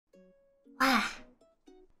Wow.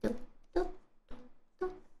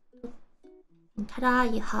 And ta-da,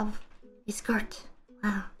 you have a skirt.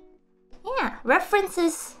 Wow. Yeah,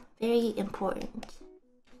 references, very important.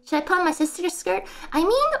 Should I put on my sister's skirt? I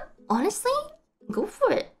mean, honestly, go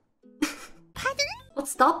for it. Pardon?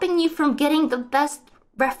 What's stopping you from getting the best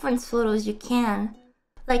reference photos you can?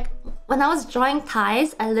 Like, when I was drawing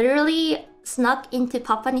ties, I literally snuck into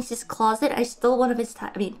Papa Nis's closet. I stole one of his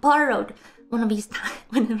ties. I mean, borrowed one of his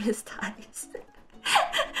ties.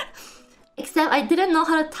 Except I didn't know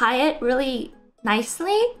how to tie it really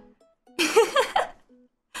nicely.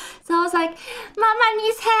 So I was like, Mama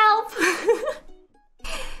needs help.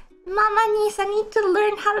 Mama needs, I need to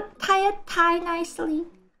learn how to tie a tie nicely.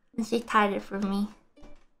 And she tied it for me.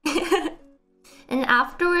 And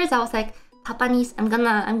afterwards I was like, Papa Nis, I'm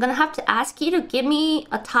gonna have to ask you to give me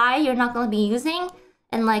a tie you're not gonna be using,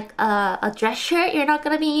 and like a dress shirt you're not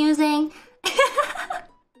gonna be using.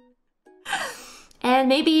 And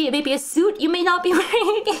maybe a suit you may not be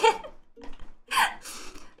wearing again.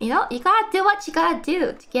 You know, you gotta do what you gotta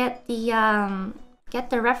do to get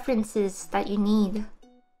the references that you need.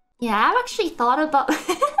 Yeah, I've actually thought about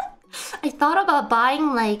I thought about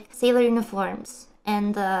buying like sailor uniforms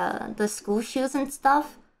and the school shoes and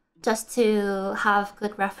stuff just to have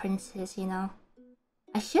good references, you know.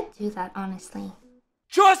 I should do that, honestly.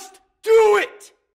 Just do it!